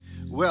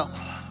Well,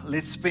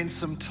 let's spend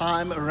some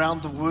time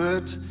around the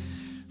Word.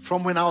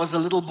 From when I was a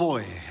little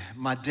boy,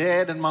 my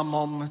dad and my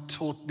mom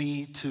taught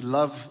me to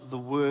love the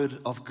Word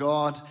of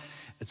God.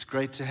 It's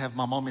great to have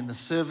my mom in the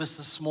service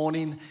this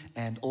morning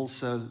and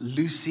also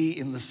Lucy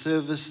in the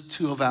service,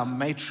 two of our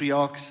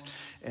matriarchs,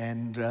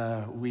 and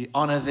we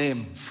honor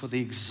them for the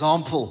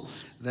example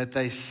that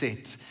they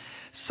set.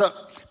 So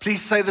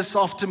please say this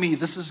after me.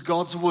 This is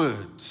God's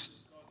Word.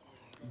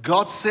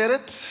 God said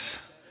it,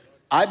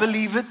 I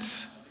believe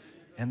it,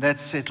 and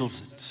that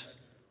settles it.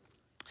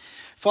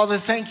 Father,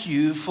 thank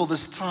you for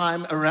this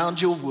time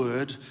around your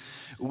word.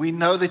 We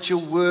know that your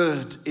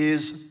word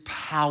is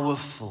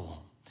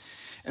powerful.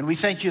 And we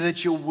thank you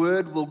that your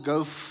word will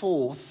go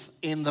forth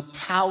in the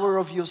power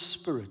of your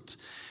spirit.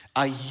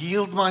 I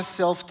yield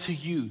myself to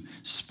you,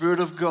 Spirit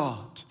of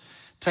God.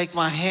 Take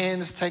my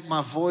hands, take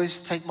my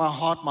voice, take my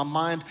heart, my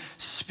mind.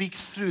 Speak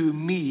through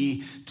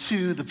me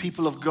to the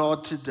people of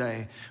God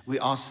today. We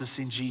ask this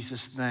in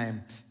Jesus'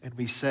 name. And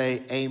we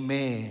say,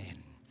 amen.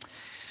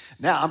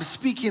 Now, I'm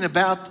speaking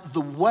about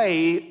the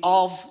way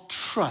of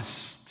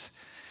trust.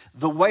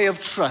 The way of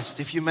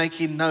trust. If you're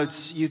making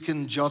notes, you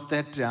can jot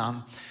that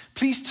down.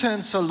 Please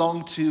turn so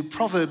long to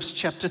Proverbs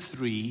chapter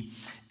 3,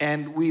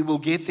 and we will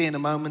get there in a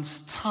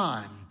moment's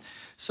time.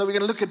 So we're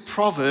going to look at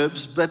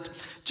Proverbs, but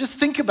just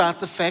think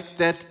about the fact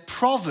that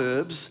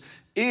Proverbs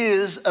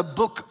is a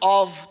book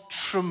of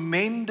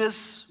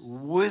tremendous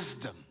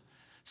wisdom.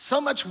 So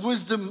much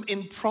wisdom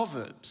in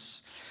Proverbs.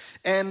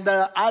 And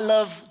I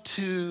love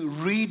to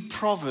read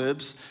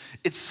Proverbs.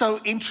 It's so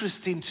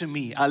interesting to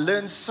me. I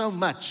learn so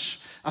much.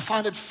 I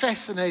find it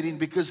fascinating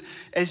because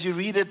as you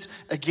read it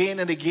again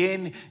and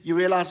again, you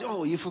realize,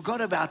 oh, you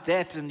forgot about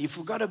that and you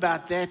forgot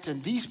about that.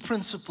 And these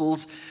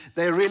principles,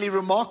 they're really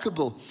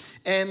remarkable.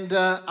 And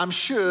I'm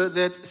sure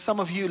that some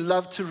of you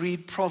love to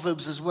read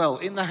Proverbs as well.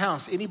 In the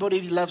house, anybody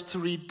who loves to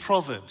read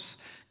Proverbs?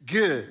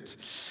 Good.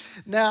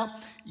 Now,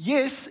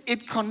 yes,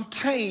 it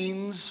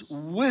contains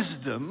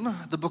wisdom,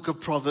 the book of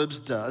Proverbs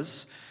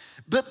does,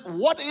 but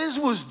what is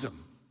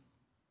wisdom?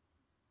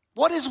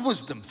 What is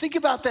wisdom? Think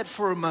about that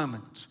for a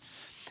moment.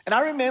 And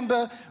I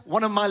remember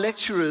one of my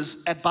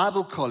lecturers at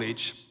Bible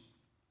college,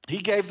 he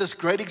gave this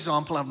great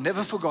example, I've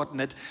never forgotten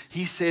it.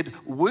 He said,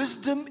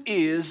 wisdom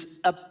is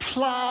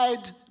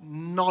applied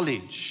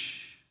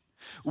knowledge.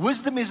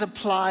 Wisdom is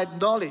applied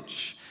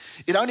knowledge.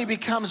 It only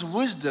becomes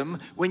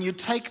wisdom when you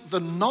take the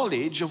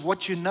knowledge of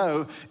what you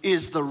know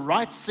is the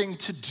right thing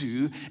to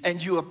do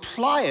and you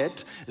apply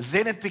it,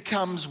 then it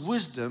becomes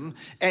wisdom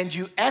and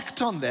you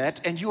act on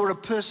that and you're a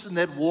person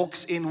that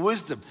walks in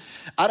wisdom.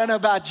 I don't know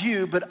about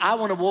you, but I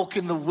want to walk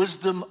in the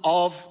wisdom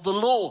of the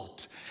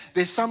Lord.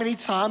 There's so many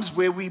times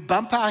where we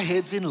bump our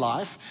heads in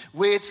life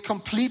where it's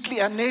completely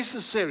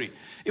unnecessary.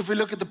 If we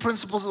look at the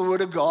principles of the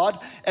Word of God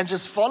and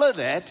just follow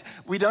that,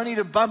 we don't need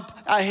to bump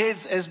our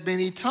heads as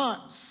many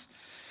times.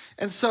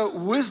 And so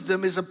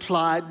wisdom is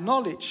applied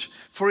knowledge.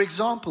 For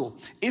example,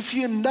 if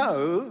you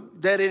know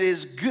that it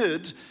is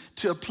good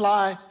to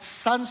apply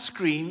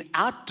sunscreen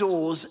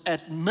outdoors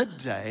at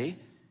midday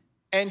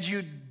and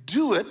you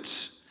do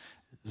it,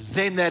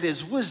 then that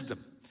is wisdom.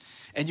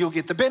 And you'll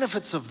get the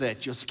benefits of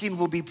that. Your skin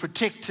will be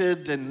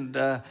protected and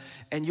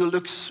you'll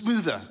look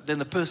smoother than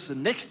the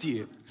person next to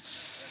you.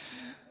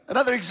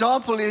 Another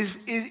example is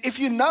if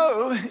you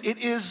know it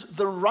is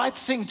the right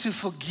thing to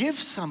forgive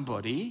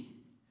somebody,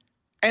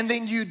 and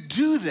then you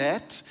do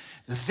that,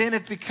 then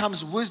it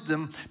becomes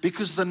wisdom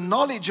because the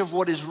knowledge of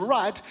what is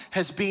right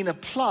has been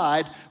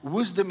applied.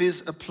 Wisdom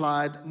is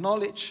applied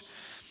knowledge.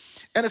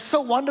 And it's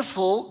so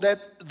wonderful that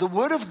the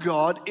Word of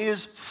God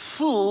is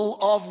full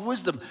of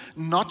wisdom,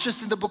 not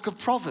just in the book of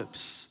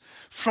Proverbs.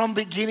 From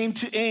beginning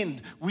to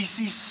end, we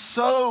see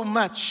so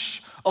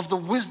much of the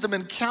wisdom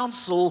and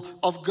counsel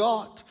of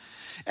God.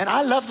 And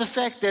I love the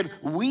fact that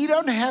we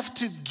don't have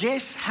to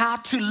guess how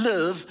to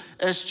live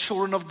as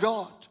children of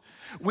God.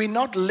 We're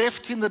not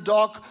left in the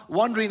dark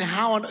wondering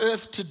how on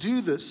earth to do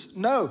this.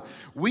 No,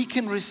 we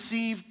can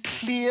receive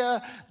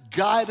clear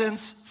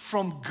guidance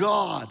from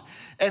God.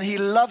 And He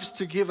loves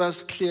to give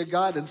us clear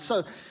guidance.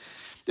 So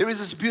there is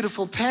this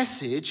beautiful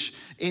passage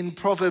in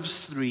Proverbs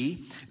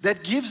 3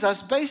 that gives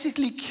us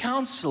basically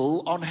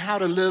counsel on how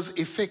to live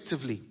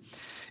effectively.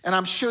 And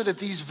I'm sure that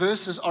these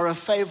verses are a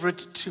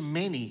favorite to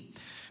many.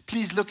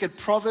 Please look at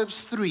Proverbs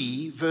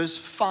 3, verse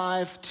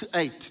 5 to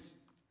 8.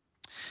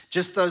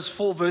 Just those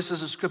 4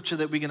 verses of scripture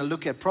that we're going to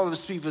look at,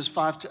 Proverbs 3, verse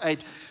 5 to 8.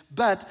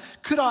 But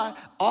could I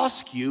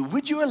ask you,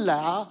 would you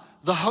allow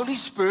the Holy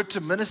Spirit to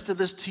minister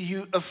this to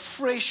you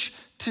afresh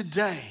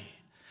today?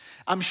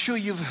 I'm sure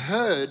you've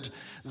heard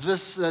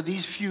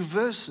these few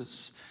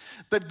verses.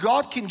 But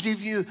God can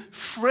give you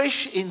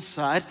fresh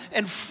insight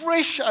and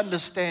fresh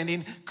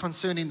understanding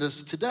concerning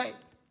this today.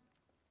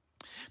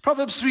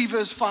 Proverbs 3,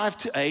 verse 5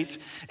 to 8.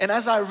 And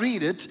as I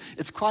read it,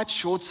 it's quite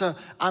short, so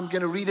I'm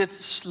going to read it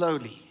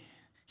slowly.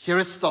 Here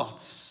it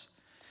starts.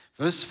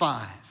 Verse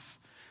 5.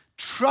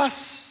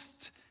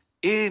 Trust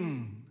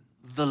in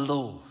the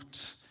Lord.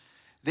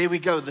 There we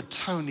go. The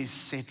tone is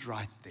set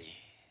right there.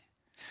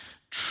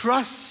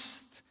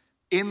 Trust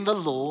in the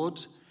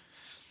Lord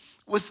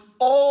with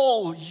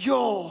all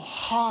your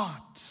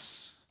heart,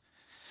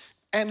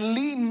 and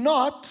lean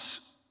not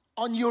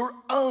on your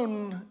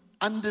own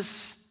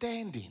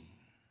understanding.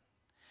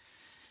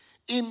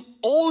 In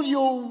all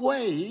your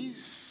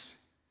ways,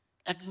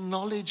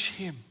 acknowledge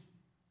him.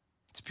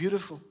 It's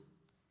beautiful.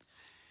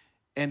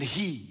 And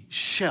he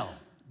shall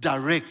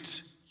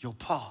direct your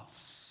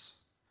paths.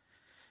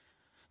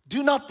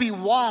 Do not be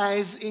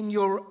wise in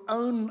your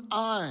own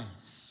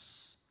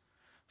eyes.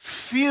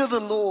 Fear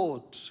the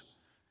Lord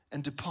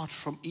and depart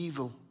from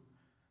evil.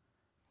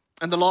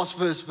 And the last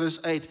verse, verse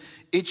 8,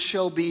 it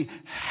shall be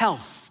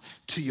health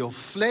to your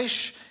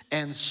flesh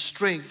and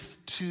strength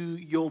to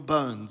your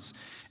bones.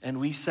 And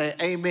we say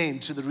amen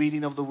to the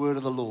reading of the word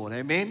of the Lord.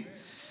 Amen.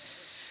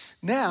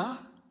 Now,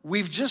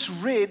 we've just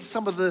read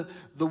some of the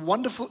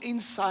wonderful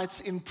insights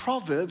in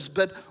Proverbs,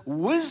 but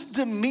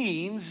wisdom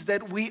means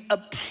that we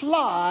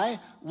apply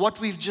what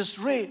we've just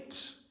read.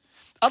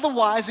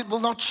 Otherwise, it will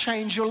not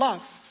change your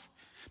life.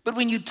 But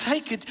when you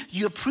take it,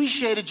 you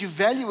appreciate it, you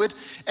value it,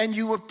 and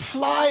you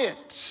apply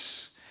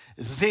it,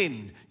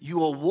 then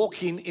you are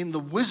walking in the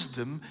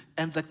wisdom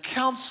and the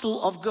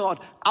counsel of God.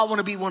 I want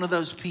to be one of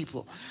those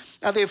people.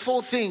 Now, there are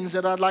 4 things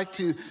that I'd like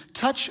to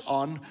touch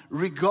on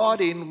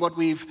regarding what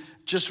we've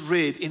just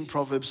read in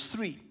Proverbs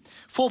 3.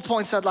 4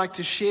 points I'd like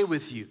to share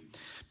with you.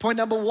 Point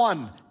number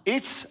 1,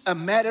 it's a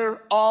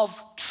matter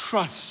of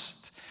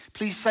trust.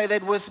 Please say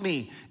that with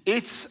me.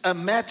 It's a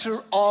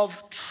matter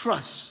of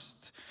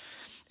trust.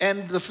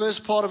 And the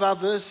first part of our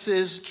verse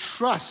says,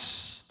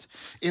 trust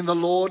in the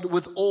Lord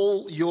with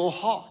all your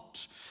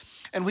heart.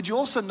 And would you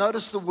also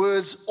notice the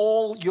words,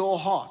 all your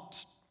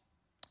heart?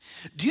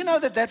 Do you know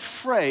that that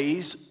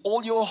phrase,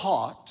 all your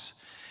heart,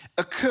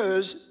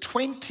 occurs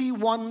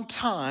 21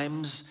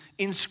 times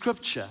in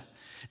Scripture?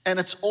 And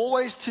it's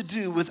always to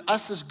do with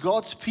us as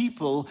God's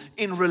people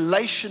in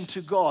relation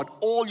to God,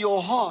 all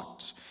your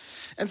heart.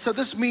 And so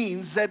this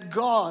means that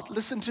God,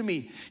 listen to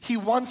me, He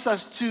wants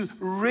us to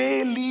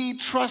really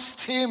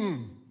trust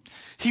Him.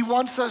 He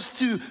wants us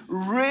to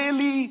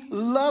really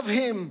love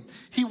Him.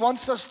 He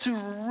wants us to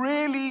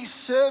really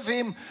serve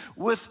Him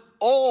with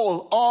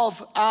all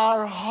of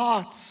our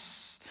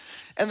hearts.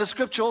 And the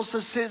scripture also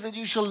says that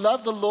you shall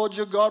love the Lord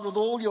your God with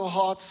all your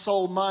heart,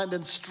 soul, mind,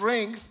 and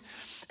strength.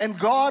 And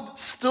God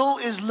still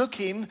is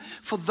looking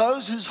for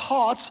those whose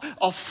hearts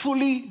are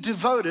fully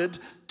devoted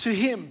to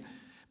Him,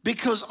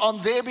 because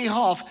on their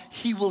behalf,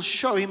 He will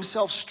show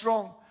Himself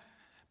strong.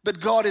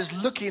 But God is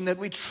looking that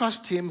we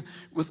trust Him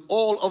with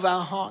all of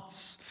our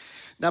hearts.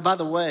 Now, by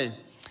the way,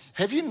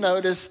 have you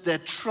noticed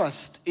that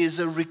trust is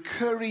a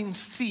recurring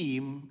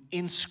theme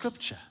in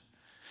Scripture?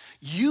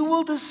 You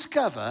will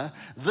discover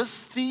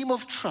this theme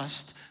of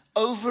trust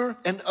over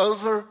and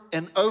over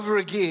and over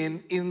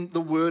again in the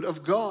Word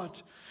of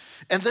God.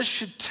 And this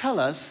should tell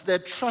us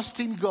that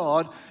trusting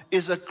God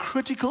is a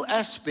critical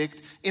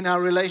aspect in our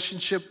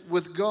relationship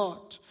with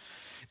God.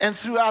 And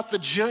throughout the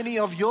journey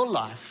of your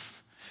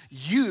life,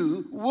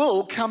 you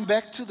will come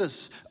back to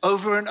this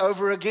over and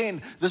over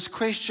again. This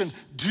question,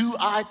 do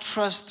I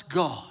trust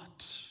God?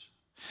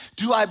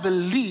 Do I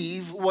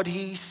believe what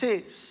He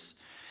says?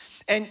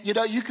 And you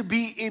know, you could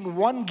be in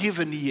one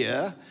given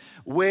year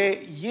where,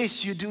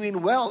 yes, you're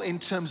doing well in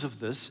terms of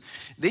this.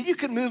 Then you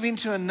can move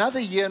into another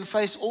year and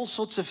face all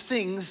sorts of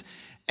things.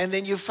 And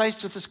then you're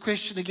faced with this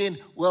question again,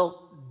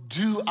 well,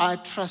 do I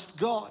trust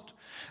God?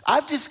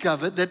 I've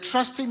discovered that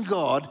trusting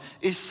God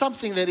is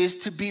something that is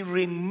to be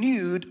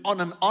renewed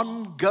on an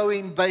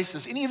ongoing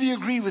basis. Any of you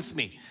agree with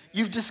me?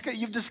 You've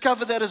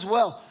discovered that as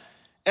well.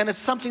 And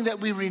it's something that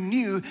we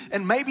renew.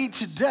 And maybe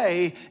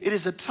today it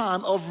is a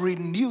time of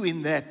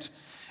renewing that.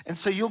 And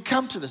so you'll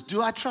come to this.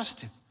 Do I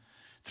trust Him?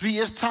 3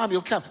 years' time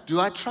you'll come. Do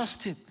I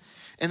trust Him?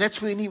 And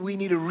that's where we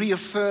need to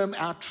reaffirm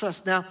our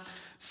trust. Now,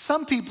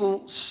 some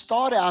people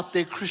start out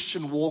their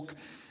Christian walk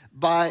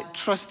by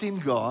trusting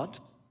God.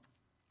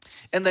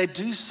 And they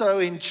do so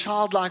in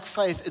childlike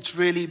faith. It's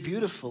really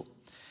beautiful.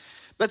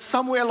 But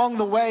somewhere along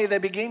the way, they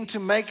begin to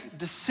make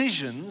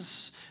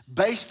decisions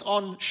based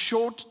on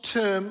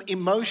short-term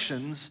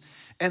emotions,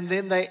 and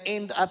then they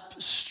end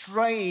up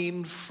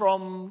straying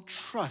from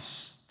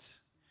trust.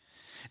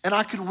 And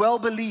I could well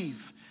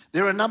believe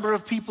there are a number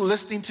of people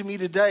listening to me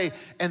today,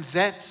 and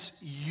that's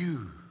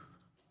you.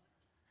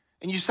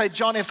 And you say,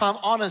 John, if I'm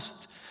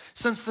honest,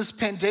 since this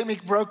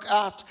pandemic broke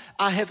out,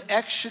 I have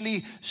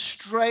actually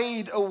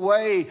strayed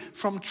away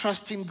from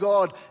trusting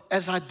God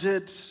as I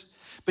did.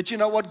 But you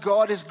know what?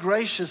 God is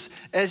gracious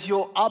as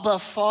your Abba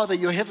Father,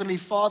 your Heavenly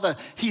Father.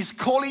 He's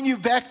calling you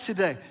back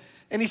today.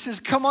 And He says,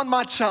 come on,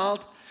 my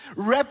child,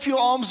 wrap your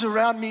arms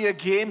around me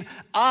again.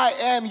 I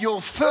am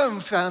your firm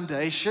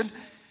foundation.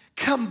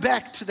 Come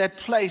back to that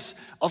place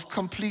of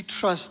complete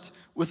trust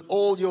with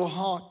all your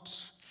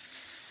heart.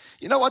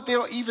 You know what? There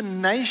are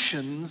even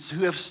nations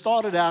who have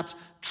started out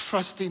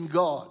trusting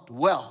God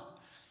well,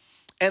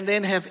 and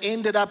then have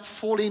ended up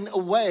falling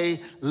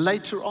away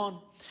later on.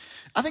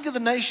 I think of the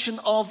nation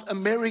of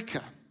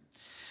America.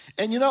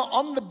 And you know,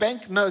 on the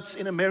banknotes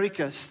in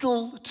America,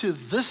 still to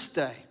this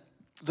day,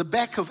 the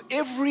back of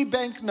every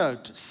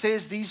banknote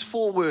says these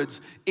 4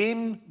 words,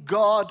 "In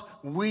God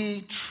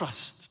we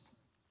trust."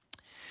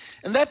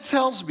 And that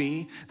tells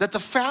me that the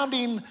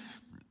founding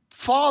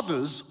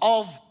fathers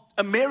of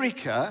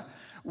America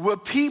were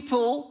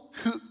people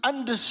who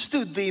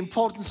understood the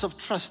importance of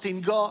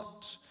trusting God.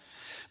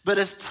 But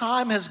as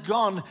time has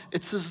gone,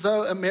 it's as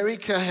though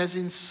America has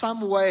in some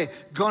way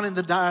gone in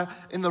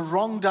the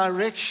wrong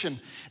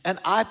direction. And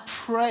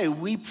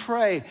we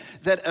pray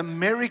that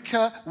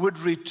America would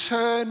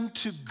return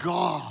to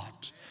God.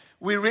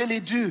 We really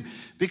do,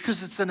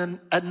 because it's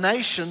a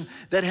nation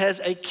that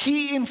has a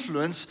key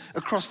influence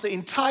across the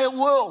entire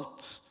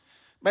world.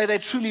 May they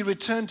truly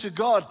return to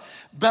God.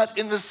 But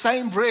in the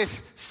same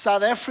breath,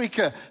 South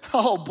Africa,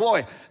 oh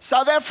boy,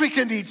 South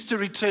Africa needs to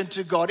return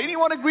to God.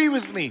 Anyone agree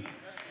with me?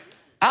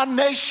 Our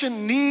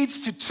nation needs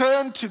to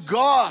turn to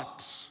God.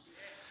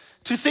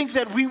 To think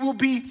that we will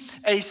be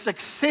a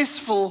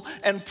successful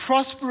and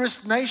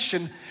prosperous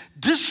nation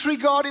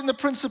disregarding the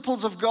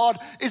principles of God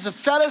is a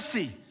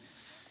fallacy.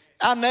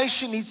 Our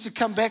nation needs to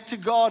come back to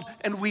God,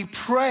 and we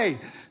pray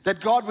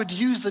that God would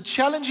use the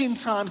challenging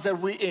times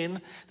that we're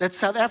in, that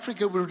South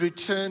Africa would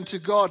return to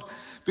God.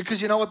 Because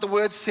you know what the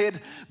word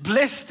said?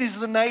 Blessed is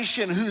the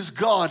nation whose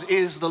God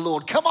is the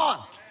Lord. Come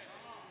on.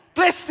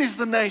 Blessed is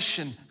the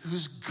nation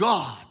whose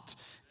God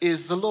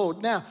is the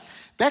Lord. Now,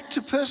 back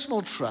to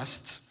personal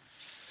trust.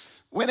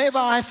 Whenever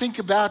I think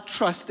about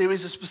trust, there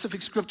is a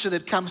specific scripture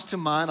that comes to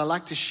mind. I'd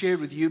like to share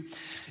with you.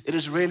 It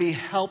has really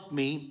helped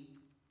me.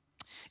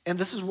 And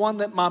this is one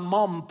that my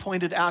mom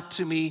pointed out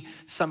to me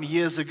some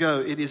years ago.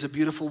 It is a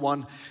beautiful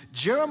one.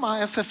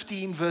 Jeremiah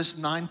 15, verse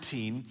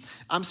 19.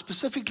 I'm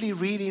specifically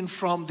reading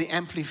from the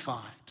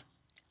Amplified.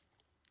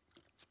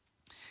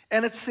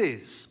 And it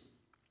says,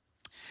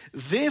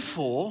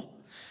 "Therefore,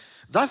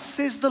 thus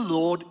says the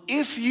Lord,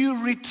 if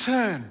you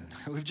return,"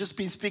 we've just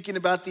been speaking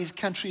about these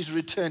countries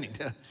returning.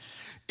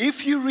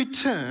 "If you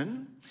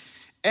return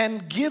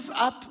and give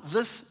up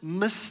this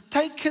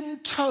mistaken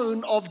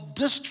tone of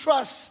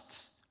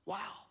distrust," wow,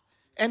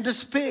 "and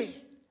despair,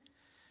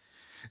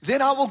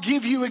 then I will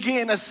give you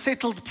again a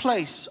settled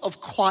place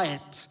of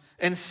quiet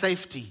and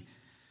safety,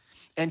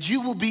 and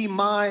you will be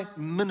my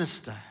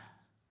minister."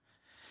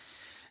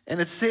 And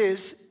it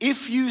says,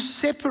 "If you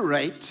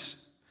separate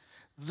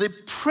the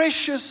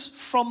precious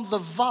from the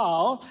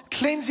vile,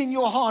 cleansing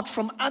your heart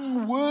from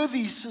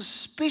unworthy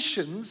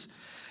suspicions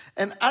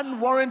and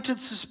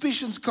unwarranted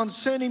suspicions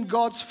concerning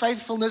God's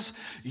faithfulness,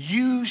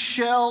 you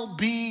shall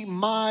be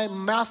my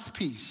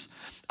mouthpiece."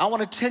 I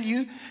want to tell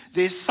you,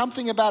 there's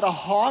something about a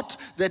heart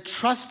that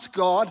trusts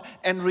God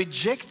and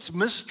rejects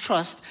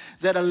mistrust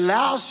that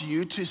allows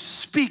you to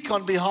speak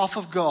on behalf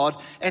of God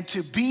and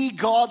to be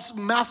God's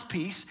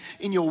mouthpiece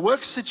in your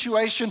work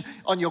situation,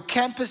 on your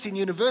campus, in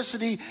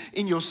university,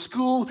 in your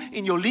school,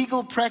 in your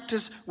legal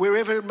practice,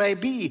 wherever it may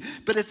be.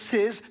 But it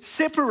says,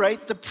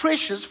 separate the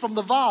precious from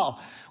the vile.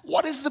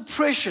 What is the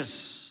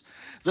precious?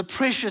 The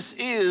precious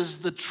is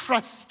the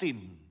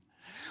trusting.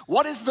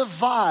 What is the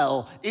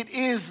vile? It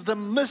is the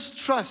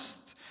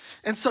mistrust.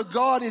 And so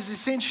God is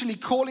essentially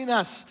calling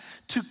us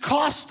to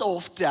cast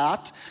off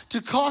doubt, to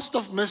cast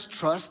off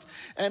mistrust,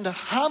 and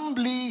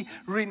humbly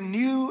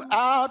renew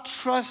our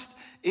trust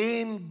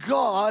in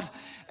God.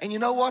 And you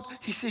know what?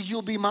 He says,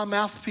 you'll be my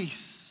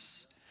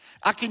mouthpiece.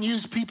 I can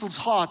use people's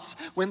hearts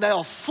when they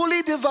are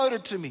fully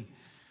devoted to me.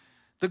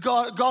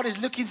 God is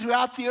looking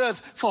throughout the earth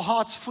for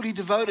hearts fully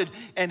devoted,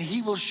 and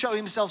He will show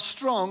Himself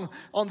strong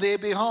on their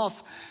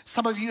behalf.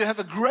 Some of you have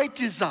a great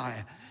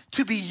desire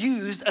to be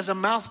used as a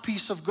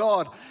mouthpiece of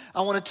God. I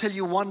want to tell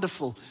you,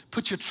 wonderful.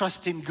 Put your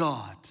trust in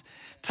God.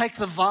 Take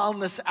the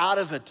vileness out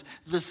of it,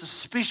 the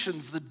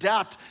suspicions, the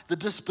doubt, the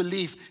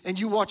disbelief, and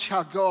you watch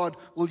how God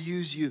will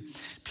use you.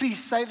 Please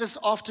say this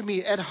after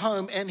me at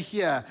home and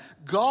here.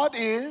 God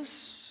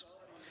is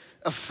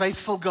a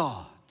faithful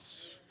God.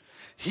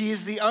 He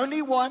is the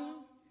only one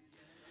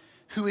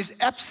who is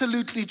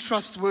absolutely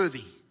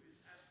trustworthy.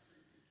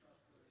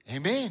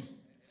 Amen.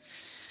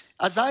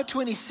 Isaiah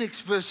 26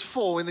 verse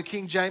 4 in the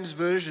King James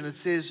Version, it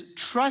says,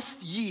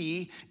 "Trust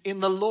ye in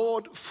the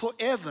Lord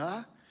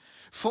forever,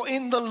 for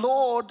in the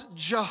Lord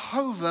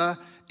Jehovah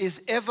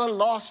is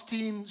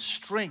everlasting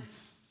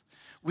strength."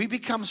 We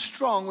become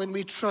strong when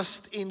we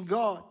trust in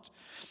God.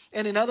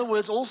 And in other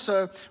words,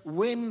 also,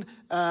 when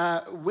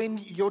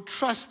your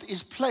trust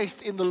is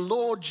placed in the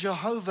Lord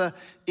Jehovah,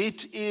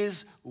 it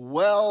is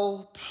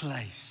well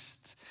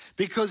placed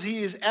because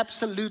He is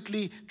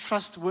absolutely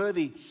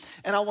trustworthy.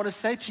 And I want to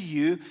say to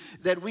you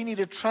that we need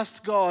to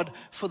trust God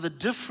for the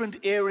different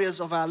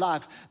areas of our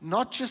life,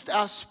 not just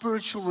our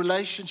spiritual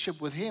relationship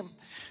with Him.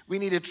 We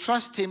need to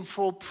trust Him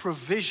for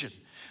provision.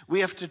 We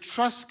have to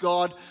trust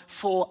God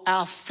for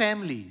our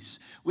families.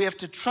 We have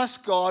to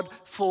trust God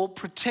for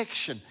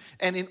protection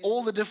and in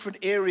all the different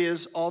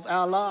areas of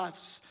our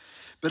lives.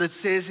 But it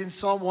says in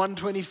Psalm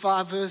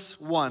 125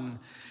 verse 1,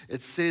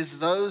 it says,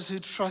 "Those who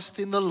trust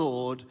in the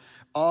Lord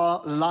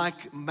are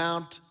like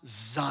Mount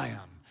Zion,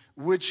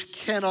 which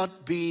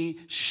cannot be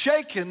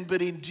shaken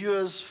but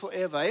endures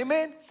forever."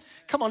 Amen?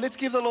 Come on, let's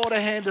give the Lord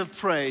a hand of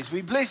praise.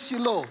 We bless you,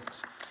 Lord.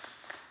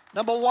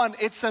 Number one,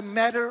 it's a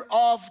matter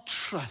of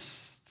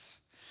trust.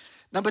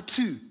 Number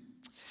two,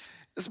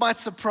 this might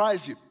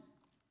surprise you.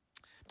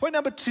 Point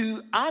number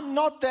two, I'm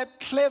not that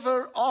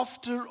clever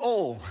after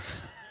all.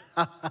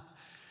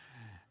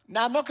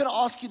 Now, I'm not going to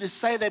ask you to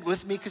say that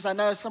with me because I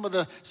know some of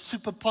the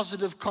super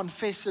positive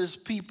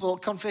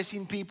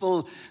confessing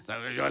people,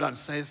 I don't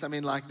say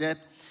something like that.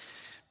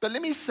 But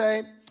let me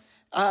say,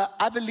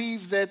 I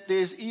believe that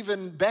there's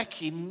even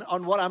backing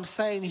on what I'm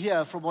saying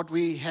here from what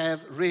we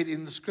have read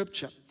in the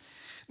scripture.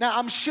 Now,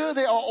 I'm sure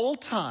there are all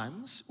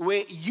times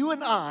where you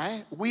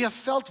and we have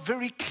felt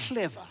very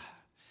clever.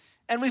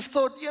 And we've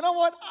thought, you know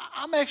what,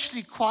 I'm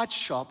actually quite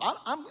sharp.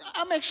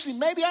 I'm actually,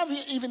 maybe I'm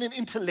even an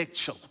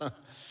intellectual.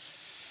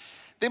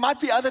 There might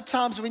be other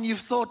times when you've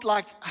thought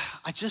like,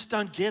 I just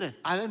don't get it.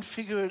 I don't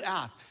figure it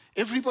out.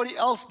 Everybody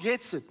else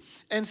gets it.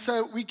 And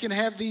so we can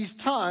have these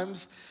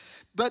times.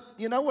 But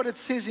you know what it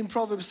says in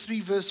Proverbs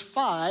 3 verse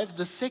 5?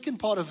 The second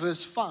part of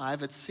verse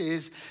 5, it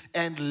says,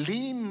 and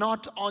lean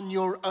not on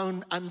your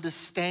own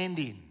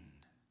understanding.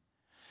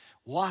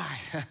 Why?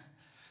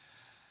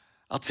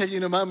 I'll tell you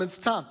in a moment's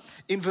time.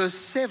 In verse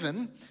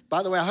 7,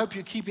 by the way, I hope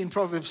you keep in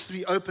Proverbs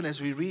 3 open as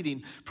we're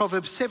reading.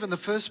 Proverbs 7, the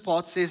first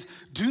part says,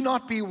 do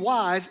not be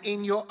wise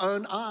in your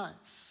own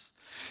eyes.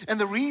 And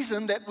the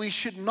reason that we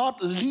should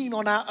not lean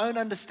on our own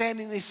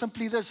understanding is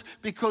simply this,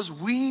 because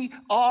we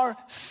are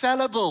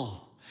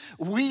fallible.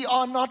 We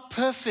are not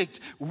perfect.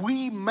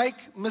 We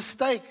make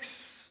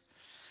mistakes.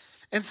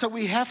 And so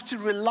we have to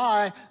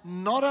rely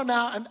not on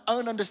our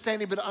own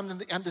understanding, but on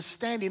the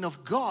understanding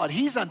of God,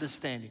 His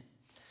understanding.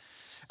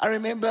 I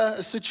remember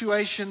a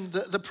situation,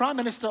 the Prime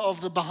Minister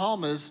of the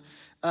Bahamas,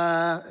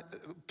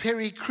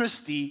 Perry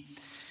Christie,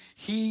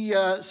 he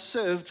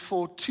served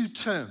for 2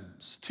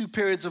 terms, 2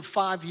 periods of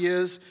 5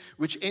 years,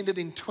 which ended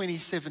in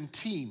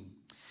 2017.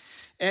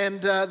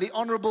 And the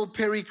Honorable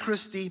Perry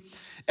Christie,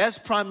 as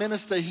Prime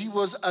Minister, he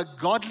was a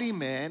godly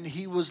man.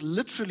 He was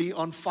literally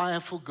on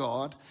fire for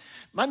God.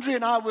 Mundry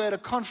and I were at a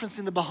conference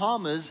in the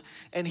Bahamas,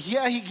 and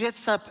here he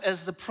gets up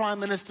as the Prime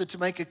Minister to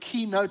make a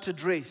keynote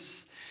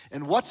address.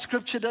 And what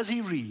scripture does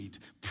he read?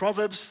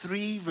 Proverbs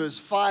 3, verse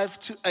 5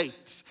 to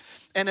 8.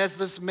 And as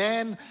this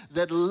man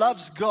that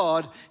loves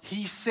God,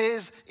 he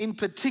says in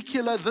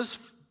particular this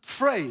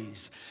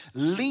phrase,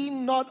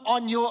 lean not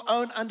on your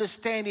own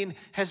understanding,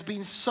 has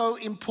been so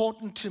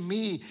important to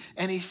me.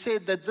 And he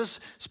said that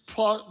this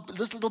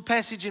little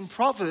passage in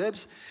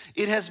Proverbs,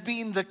 it has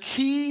been the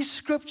key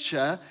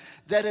scripture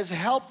that has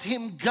helped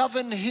him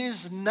govern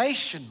his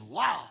nation.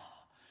 Wow.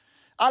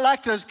 I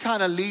like those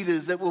kind of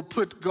leaders that will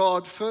put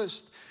God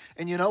first.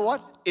 And you know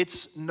what?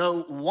 It's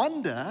no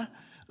wonder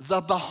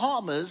the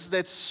Bahamas,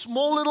 that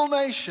small little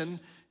nation,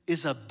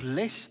 is a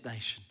blessed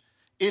nation.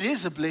 It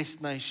is a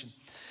blessed nation.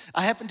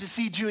 I happened to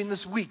see during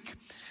this week,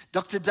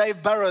 Dr.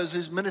 Dave Burrows,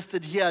 who's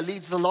ministered here,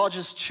 leads the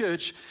largest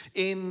church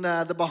in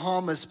the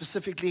Bahamas,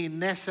 specifically in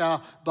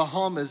Nassau,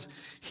 Bahamas.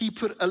 He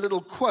put a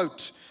little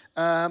quote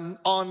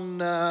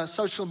on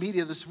social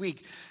media this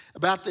week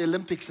about the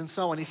Olympics and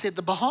so on. He said,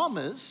 the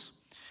Bahamas,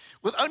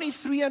 with only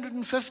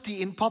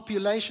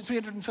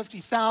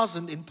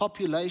 350,000 in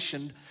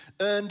population,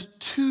 earned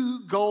 2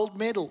 gold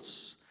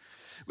medals.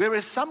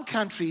 Whereas some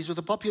countries with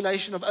a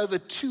population of over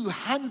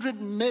 200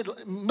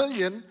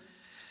 million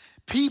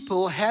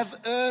people have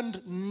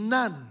earned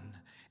none.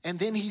 And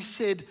then he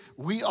said,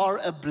 we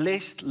are a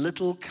blessed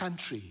little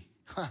country.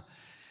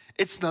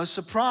 It's no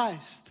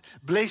surprise.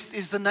 Blessed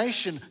is the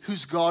nation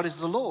whose God is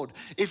the Lord.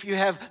 If you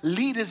have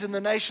leaders in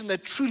the nation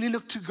that truly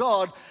look to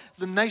God,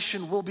 the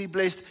nation will be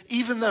blessed,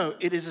 even though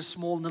it is a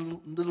small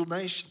little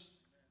nation.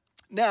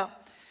 Now,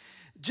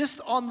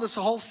 just on this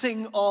whole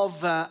thing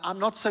of I'm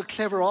not so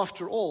clever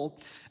after all,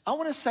 I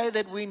want to say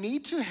that we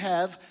need to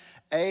have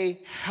a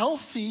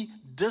healthy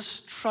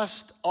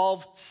distrust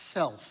of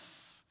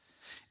self.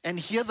 And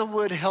hear the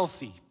word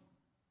healthy.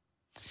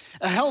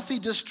 A healthy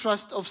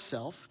distrust of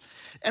self.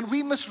 And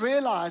we must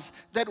realize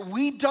that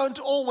we don't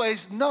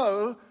always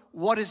know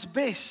what is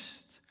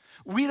best.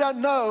 We don't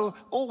know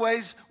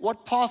always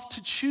what path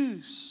to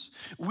choose.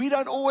 We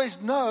don't always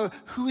know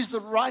who is the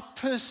right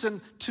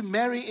person to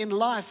marry in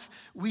life.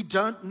 We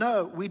don't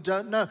know. We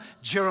don't know.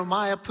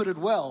 Jeremiah put it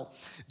well.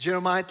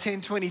 Jeremiah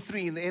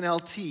 10:23 in the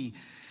NLT.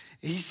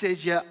 He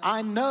says, yeah,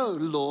 I know,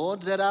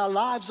 Lord, that our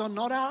lives are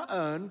not our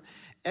own,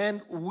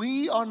 and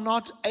we are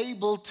not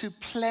able to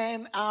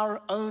plan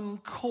our own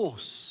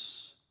course.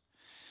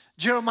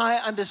 Jeremiah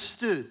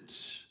understood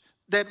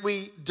that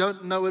we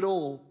don't know it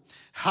all.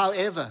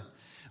 However,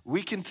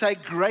 we can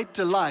take great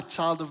delight,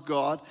 child of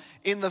God,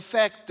 in the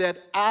fact that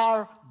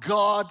our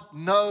God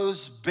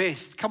knows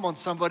best. Come on,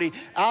 somebody.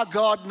 Our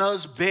God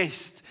knows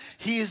best.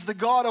 He is the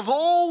God of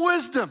all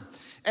wisdom.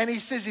 And he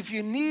says, if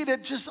you need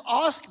it, just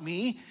ask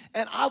me,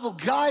 and I will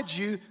guide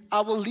you.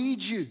 I will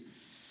lead you.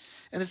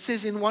 And it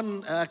says in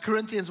 1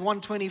 Corinthians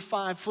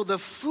 1:25, for the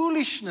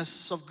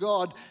foolishness of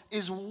God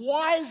is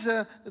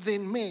wiser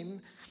than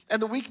men, and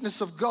the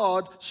weakness of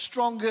God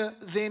stronger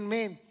than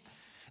men.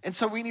 And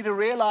so we need to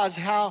realize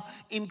how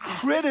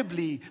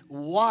incredibly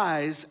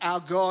wise our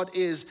God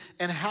is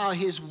and how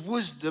his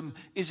wisdom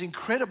is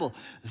incredible.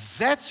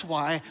 That's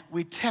why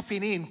we're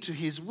tapping into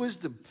his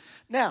wisdom.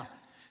 Now,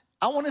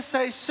 I want to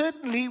say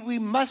certainly we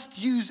must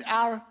use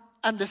our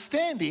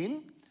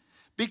understanding,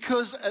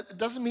 because it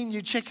doesn't mean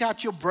you check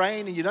out your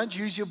brain and you don't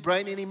use your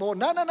brain anymore.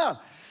 No, no, no.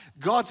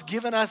 God's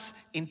given us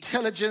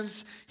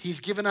intelligence. He's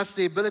given us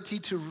the ability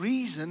to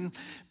reason,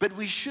 but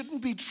we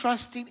shouldn't be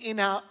trusting in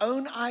our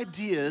own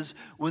ideas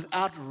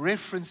without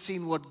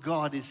referencing what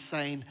God is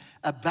saying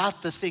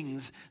about the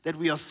things that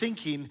we are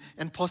thinking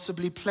and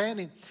possibly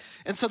planning.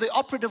 And so the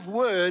operative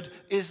word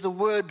is the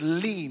word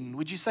lean.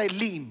 Would you say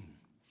lean?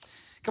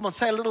 Come on,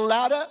 say a little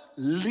louder.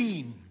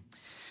 Lean.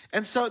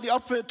 And so the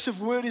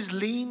operative word is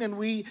lean, and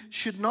we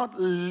should not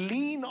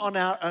lean on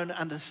our own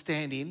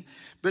understanding,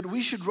 but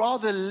we should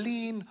rather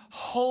lean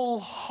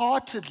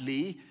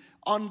wholeheartedly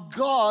on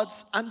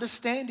God's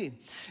understanding.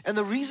 And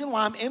the reason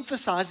why I'm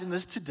emphasizing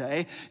this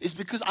today is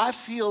because I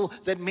feel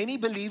that many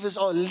believers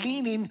are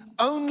leaning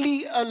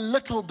only a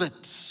little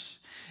bit,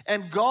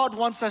 and God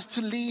wants us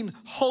to lean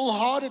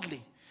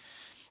wholeheartedly.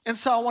 And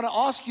so I want to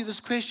ask you this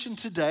question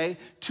today: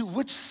 to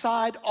which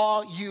side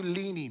are you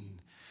leaning?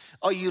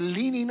 Are you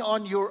leaning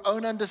on your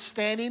own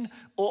understanding,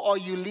 or are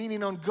you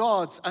leaning on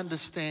God's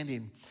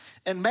understanding?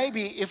 And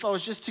maybe if I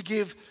was just to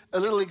give a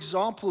little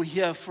example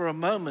here for a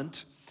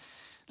moment,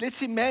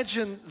 let's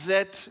imagine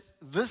that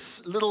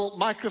this little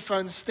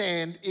microphone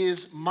stand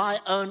is my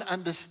own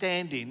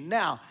understanding.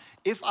 Now,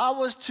 if I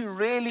was to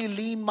really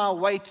lean my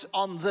weight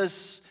on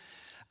this,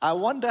 I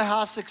wonder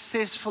how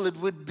successful it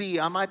would be.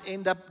 I might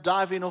end up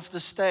diving off the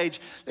stage.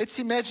 Let's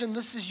imagine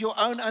this is your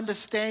own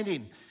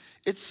understanding.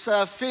 It's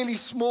fairly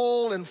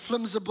small and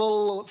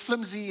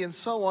flimsy and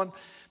so on,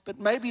 but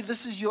maybe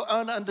this is your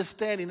own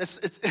understanding.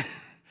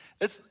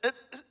 It's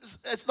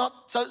not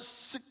so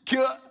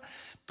secure.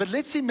 But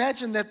let's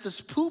imagine that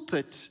this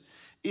pulpit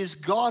is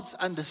God's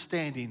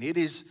understanding. It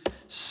is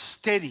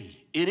steady.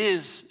 It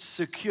is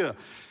secure.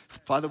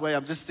 By the way,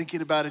 I'm just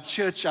thinking about a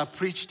church I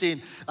preached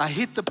in. I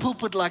hit the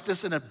pulpit like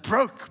this and it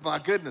broke. My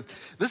goodness.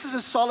 This is a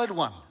solid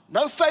one.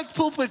 No fake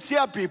pulpits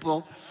here,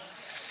 people.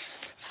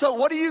 So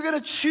what are you going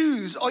to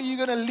choose? Are you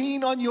going to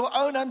lean on your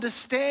own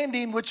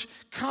understanding, which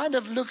kind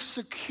of looks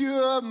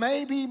secure?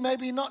 Maybe,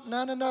 maybe not.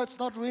 No, it's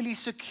not really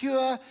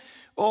secure.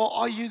 Or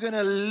are you going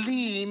to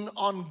lean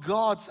on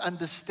God's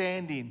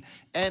understanding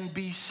and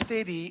be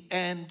steady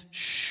and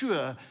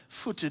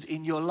sure-footed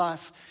in your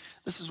life?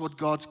 This is what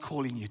God's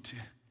calling you to.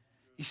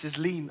 He says,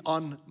 lean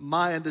on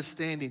my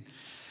understanding.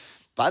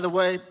 By the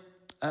way,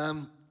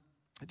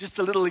 just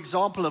a little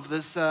example of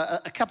this.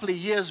 A couple of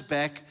years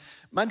back,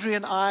 Mundry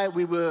and I,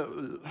 we were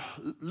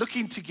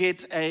looking to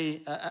get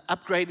a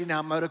upgrade in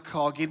our motor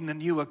car, getting a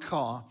newer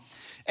car.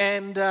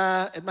 And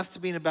it must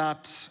have been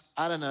about,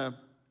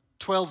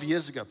 12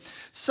 years ago.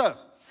 So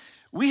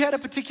we had a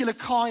particular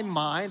car in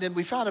mind, and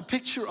we found a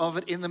picture of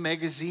it in the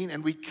magazine,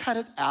 and we cut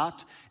it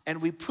out,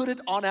 and we put it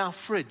on our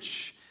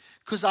fridge.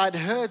 Because I'd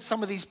heard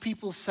some of these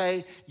people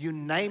say, you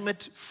name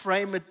it,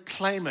 frame it,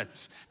 claim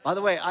it. By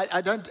the way,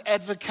 I don't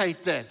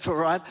advocate that, all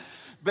right?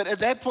 But at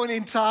that point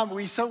in time,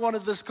 we so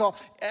wanted this car,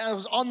 and it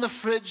was on the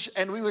fridge,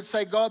 and we would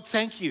say, God,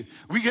 thank you.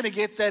 We're going to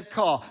get that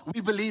car.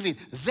 We believe in.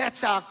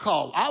 That's our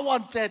car. I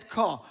want that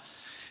car.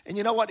 And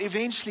you know what?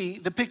 Eventually,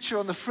 the picture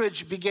on the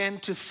fridge began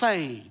to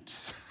fade.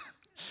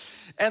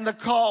 And the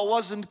car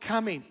wasn't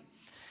coming.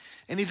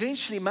 And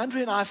eventually,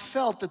 Mundry and I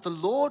felt that the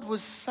Lord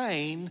was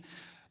saying,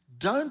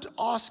 don't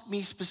ask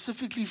me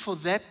specifically for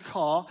that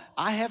car.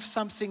 I have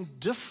something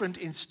different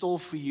in store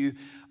for you.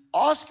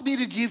 Ask me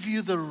to give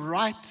you the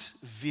right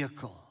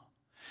vehicle.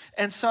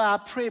 And so our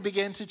prayer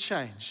began to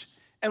change.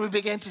 And we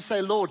began to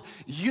say, Lord,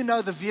 you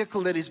know the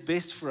vehicle that is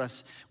best for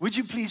us. Would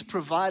you please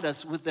provide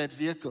us with that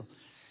vehicle?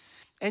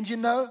 And you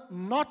know,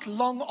 not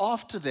long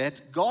after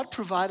that, God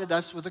provided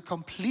us with a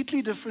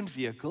completely different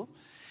vehicle.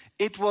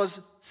 It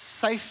was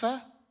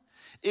safer.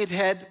 It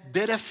had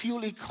better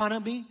fuel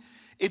economy.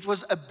 It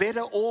was a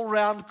better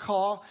all-round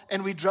car,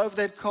 and we drove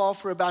that car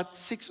for about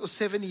 6 or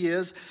 7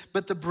 years.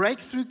 But the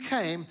breakthrough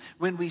came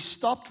when we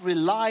stopped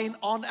relying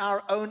on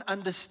our own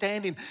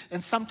understanding.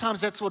 And sometimes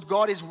that's what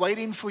God is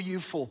waiting for you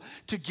for,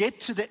 to get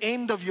to the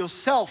end of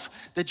yourself,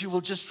 that you will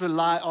just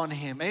rely on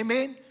Him.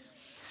 Amen?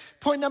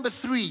 Point number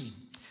 3.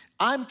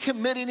 I'm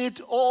committing it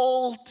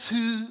all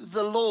to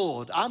the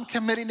Lord. I'm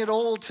committing it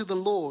all to the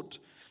Lord.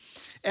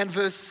 And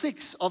verse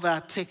 6 of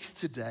our text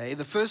today,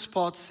 the first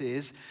part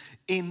says,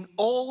 in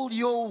all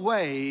your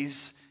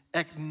ways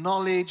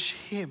acknowledge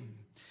Him.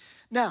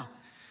 Now,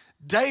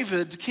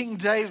 David, King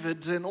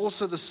David, and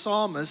also the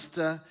psalmist,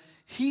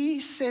 he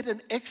set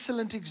an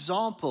excellent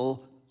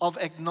example of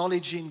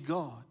acknowledging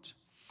God.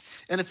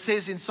 And it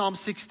says in Psalm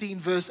 16,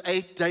 verse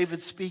 8,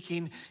 David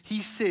speaking,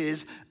 he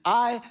says,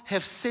 I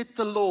have set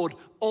the Lord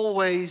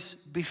always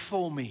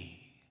before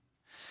me.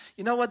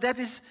 You know what that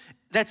is?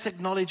 That's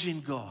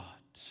acknowledging God.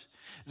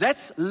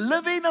 That's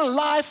living a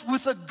life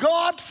with a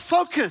God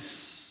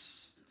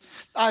focus.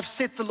 I've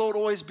set the Lord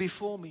always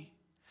before me.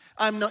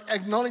 I'm not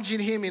acknowledging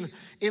him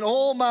in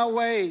all my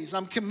ways.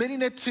 I'm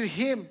committing it to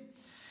him.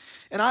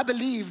 And I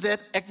believe that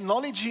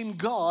acknowledging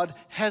God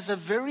has a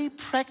very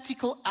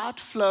practical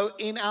outflow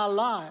in our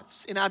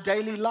lives, in our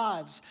daily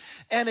lives.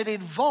 And it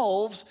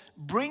involves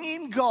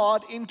bringing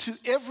God into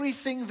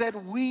everything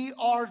that we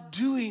are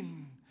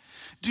doing.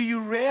 Do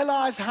you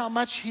realize how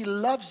much he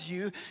loves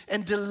you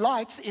and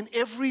delights in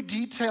every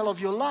detail of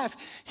your life?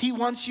 He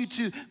wants you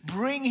to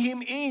bring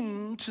him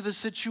into the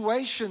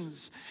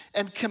situations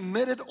and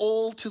commit it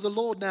all to the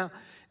Lord. Now,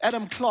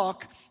 Adam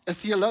Clarke, a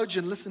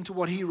theologian, listen to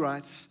what he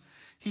writes.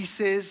 He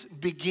says,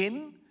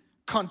 begin,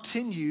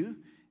 continue,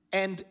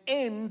 and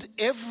end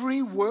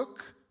every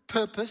work,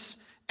 purpose,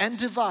 and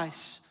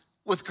device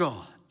with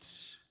God.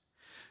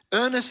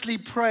 Earnestly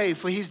pray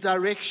for his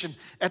direction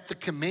at the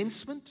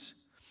commencement.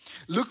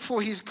 Look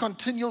for his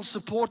continual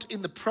support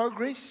in the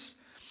progress.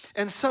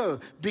 And so,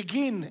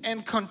 begin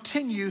and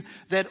continue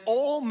that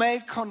all may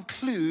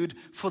conclude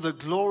for the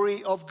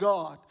glory of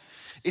God.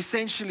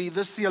 Essentially,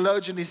 this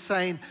theologian is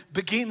saying,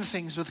 begin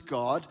things with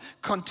God,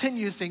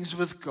 continue things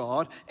with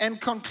God, and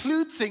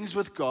conclude things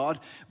with God.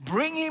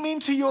 Bring him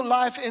into your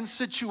life and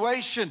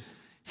situation.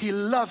 He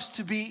loves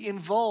to be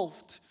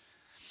involved.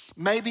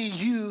 Maybe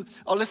you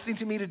are listening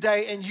to me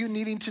today and you're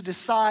needing to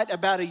decide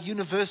about a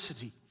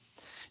university.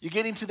 You're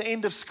getting to the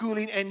end of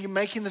schooling and you're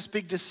making this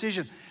big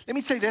decision. Let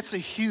me tell you, that's a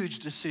huge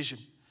decision.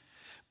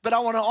 But I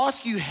want to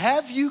ask you,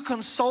 have you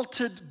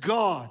consulted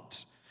God?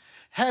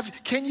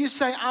 Can you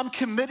say, I'm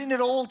committing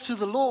it all to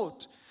the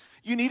Lord?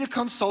 You need to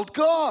consult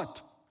God.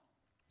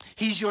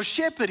 He's your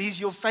shepherd. He's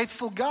your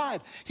faithful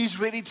guide. He's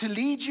ready to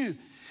lead you.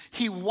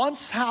 He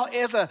wants,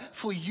 however,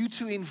 for you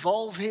to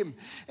involve him.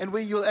 And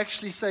where you'll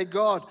actually say,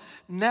 God,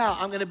 now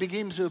I'm going to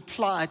begin to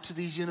apply to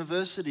these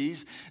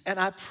universities. And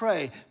I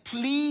pray,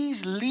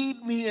 please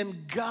lead me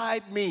and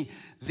guide me.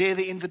 There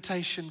the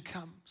invitation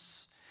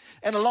comes.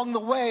 And along the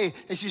way,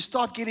 as you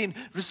start getting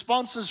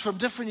responses from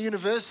different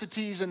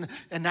universities, and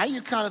now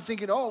you're kind of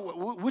thinking,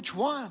 oh, which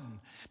one?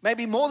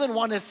 Maybe more than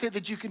one has said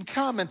that you can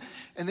come, and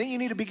then you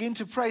need to begin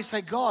to pray, say,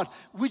 God,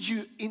 would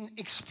you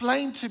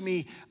explain to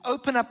me,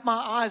 open up my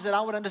eyes that I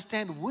would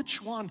understand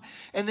which one?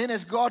 And then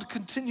as God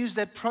continues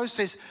that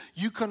process,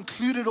 you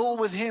conclude it all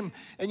with him.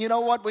 And you know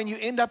what? When you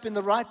end up in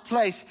the right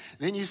place,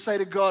 then you say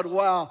to God,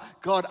 wow,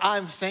 God,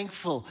 I'm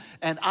thankful,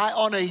 and I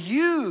honor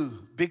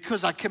you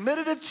because I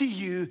committed it to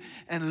you,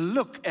 and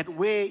look at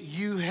where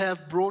you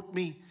have brought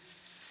me.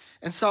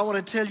 And so I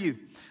want to tell you,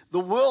 the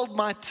world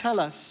might tell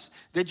us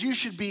that you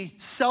should be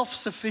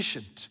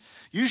self-sufficient.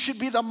 You should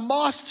be the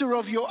master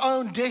of your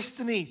own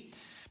destiny.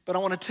 But I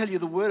want to tell you,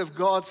 the Word of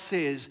God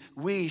says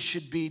we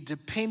should be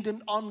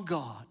dependent on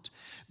God.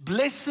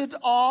 Blessed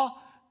are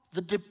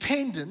the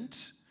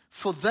dependent,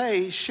 for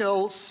they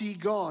shall see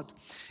God.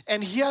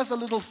 And here's a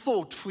little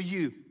thought for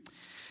you.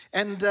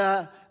 And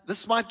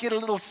this might get a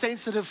little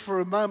sensitive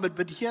for a moment,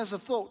 but here's a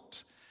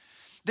thought.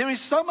 There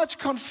is so much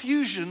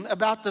confusion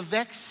about the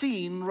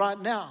vaccine right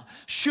now.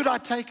 Should I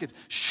take it?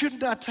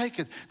 Shouldn't I take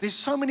it? There's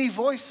so many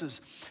voices.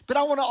 But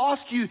I want to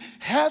ask you,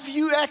 have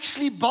you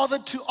actually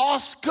bothered to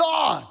ask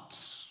God,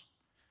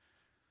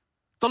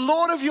 the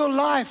Lord of your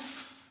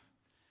life?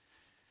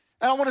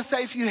 And I want to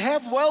say, if you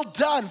have, well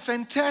done,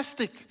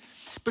 fantastic.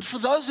 But for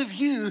those of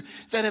you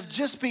that have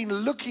just been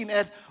looking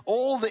at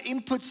all the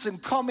inputs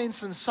and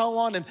comments and so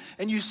on,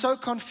 and you're so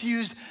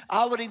confused,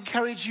 I would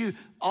encourage you,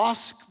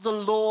 ask the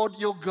Lord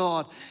your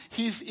God.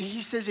 He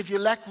says, if you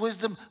lack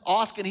wisdom,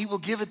 ask and he will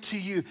give it to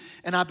you.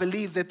 And I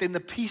believe that then the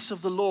peace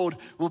of the Lord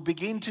will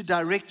begin to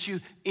direct you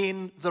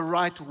in the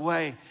right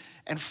way.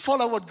 And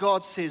follow what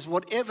God says,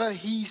 whatever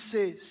he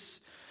says.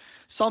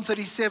 Psalm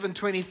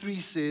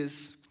 37:23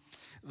 says,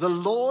 the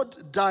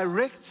Lord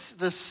directs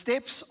the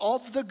steps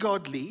of the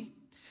godly,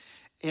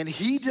 and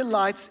he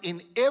delights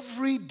in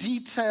every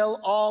detail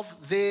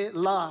of their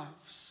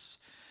lives.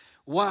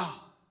 Wow.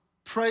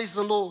 Praise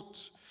the Lord.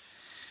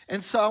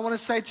 And so I want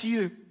to say to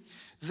you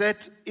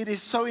that it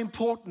is so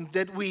important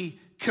that we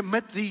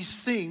commit these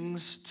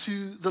things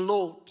to the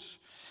Lord.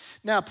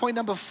 Now, point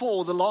number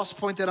 4, the last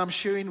point that I'm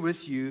sharing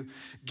with you,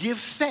 give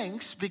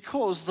thanks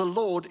because the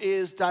Lord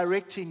is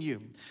directing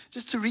you.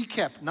 Just to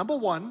recap, number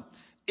 1,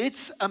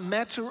 it's a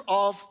matter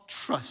of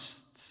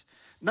trust.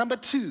 Number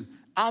 2,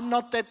 I'm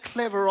not that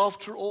clever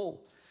after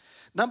all.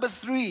 Number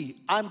 3,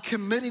 I'm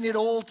committing it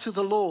all to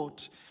the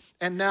Lord.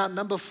 And now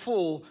number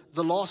 4,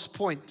 the last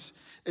point,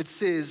 it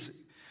says,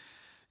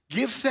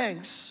 give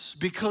thanks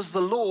because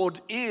the Lord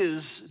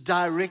is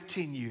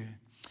directing you.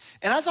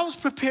 And as I was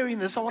preparing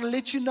this, I want to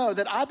let you know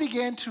that I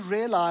began to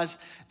realize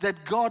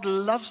that God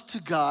loves to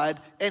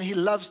guide and he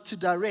loves to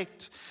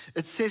direct.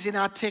 It says in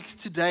our text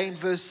today in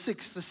verse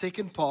 6, the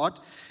second part,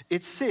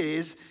 it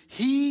says,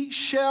 he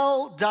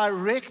shall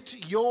direct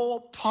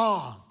your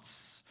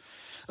paths.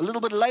 A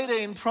little bit later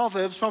in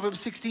Proverbs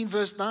 16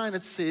 verse 9,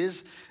 it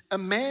says, a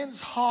man's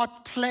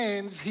heart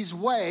plans his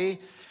way,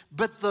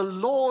 but the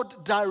Lord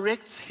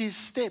directs his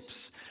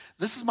steps.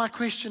 This is my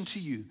question to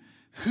you.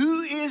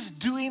 Who is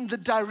doing the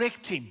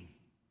directing?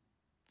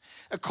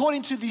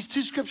 According to these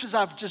two scriptures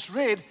I've just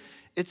read,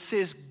 it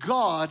says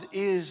God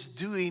is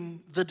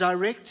doing the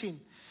directing.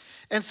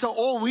 And so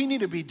all we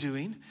need to be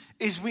doing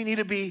is we need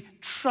to be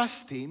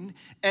trusting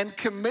and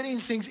committing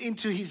things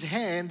into his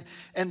hand.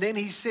 And then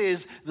he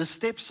says, the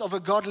steps of a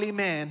godly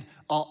man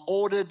are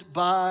ordered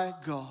by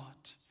God.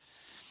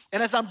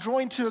 And as I'm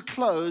drawing to a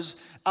close,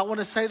 I want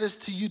to say this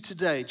to you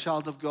today,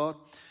 child of God.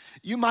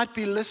 You might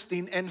be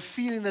listening and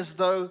feeling as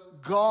though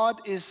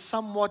God is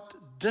somewhat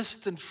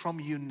distant from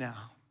you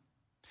now.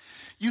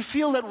 You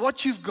feel that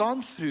what you've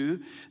gone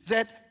through,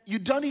 that you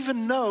don't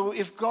even know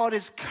if God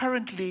is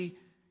currently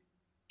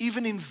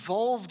even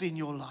involved in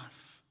your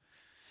life.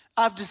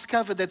 I've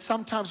discovered that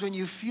sometimes when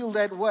you feel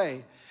that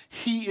way,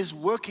 he is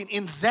working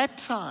in that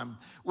time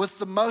with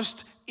the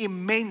most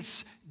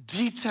immense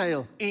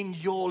detail in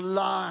your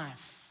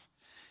life.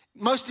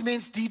 Most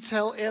immense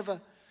detail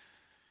ever.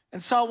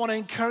 And so I want to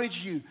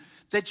encourage you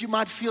that you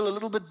might feel a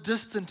little bit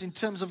distant in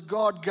terms of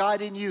God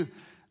guiding you.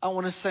 I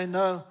want to say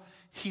no.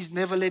 He's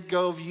never let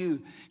go of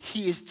you.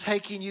 He is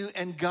taking you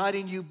and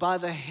guiding you by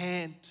the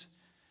hand.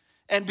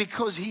 And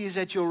because he is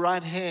at your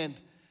right hand,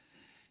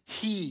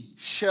 you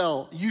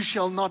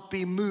shall not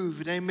be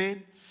moved.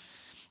 Amen.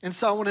 And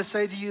so I want to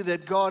say to you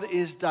that God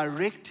is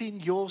directing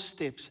your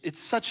steps.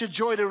 It's such a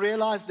joy to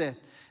realize that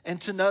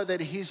and to know that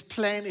his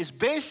plan is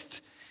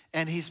best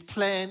and his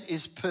plan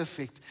is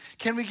perfect.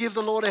 Can we give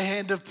the Lord a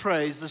hand of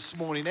praise this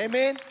morning?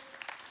 Amen.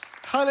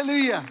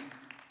 Hallelujah.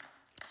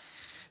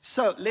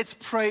 So let's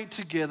pray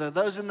together.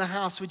 Those in the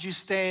house, would you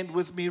stand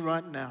with me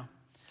right now?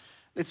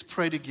 Let's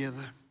pray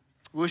together.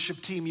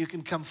 Worship team, you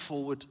can come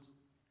forward.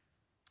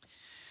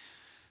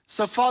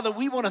 So Father,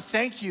 we want to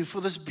thank you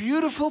for this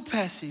beautiful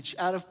passage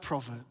out of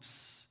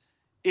Proverbs.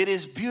 It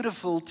is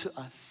beautiful to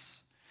us.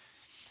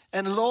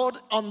 And Lord,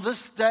 on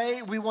this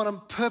day, we want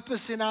to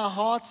purpose in our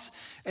hearts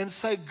and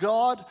say,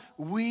 God,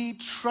 we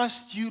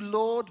trust you,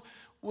 Lord,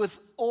 with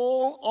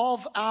all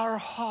of our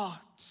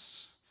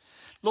hearts.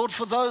 Lord,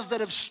 for those that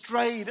have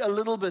strayed a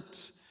little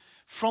bit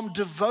from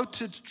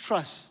devoted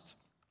trust,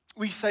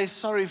 we say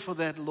sorry for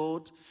that,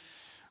 Lord.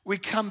 We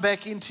come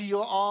back into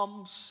your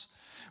arms.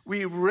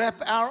 We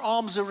wrap our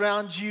arms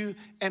around you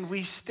and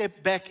we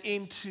step back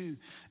into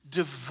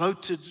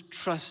devoted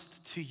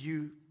trust to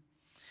you.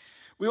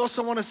 We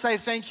also want to say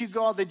thank you,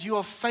 God, that you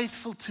are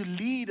faithful to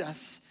lead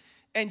us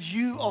and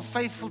you are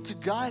faithful to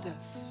guide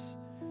us.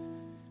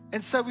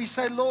 And so we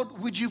say, Lord,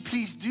 would you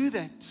please do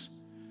that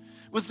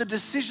with the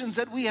decisions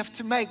that we have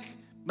to make,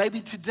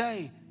 maybe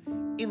today,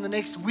 in the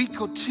next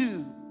week or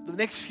two, the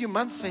next few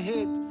months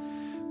ahead.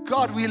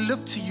 God, we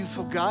look to you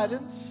for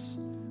guidance.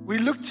 We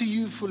look to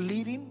you for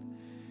leading.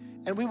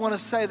 And we want to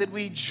say that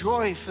we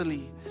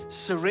joyfully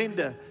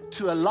surrender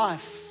to a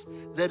life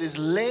that is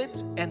led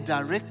and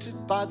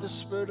directed by the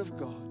Spirit of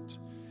God.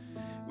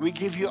 We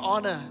give you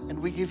honor and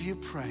we give you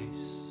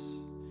praise.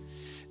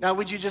 Now,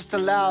 would you just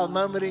allow a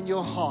moment in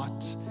your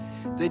heart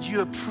that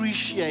you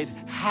appreciate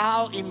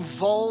how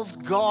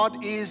involved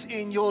God is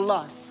in your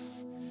life?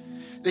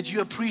 That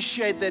you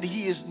appreciate that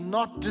he is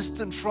not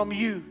distant from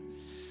you,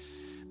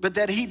 but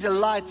that he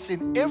delights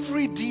in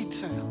every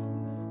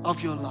detail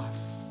of your life.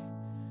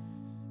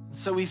 And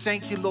so we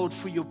thank you, Lord,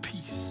 for your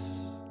peace.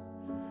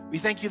 We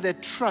thank you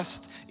that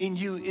trust in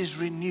you is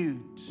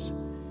renewed.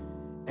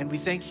 And we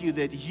thank you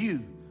that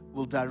you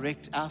will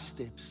direct our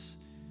steps.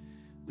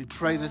 We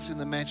pray this in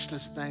the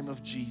matchless name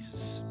of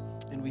Jesus.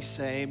 And we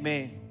say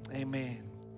amen, amen.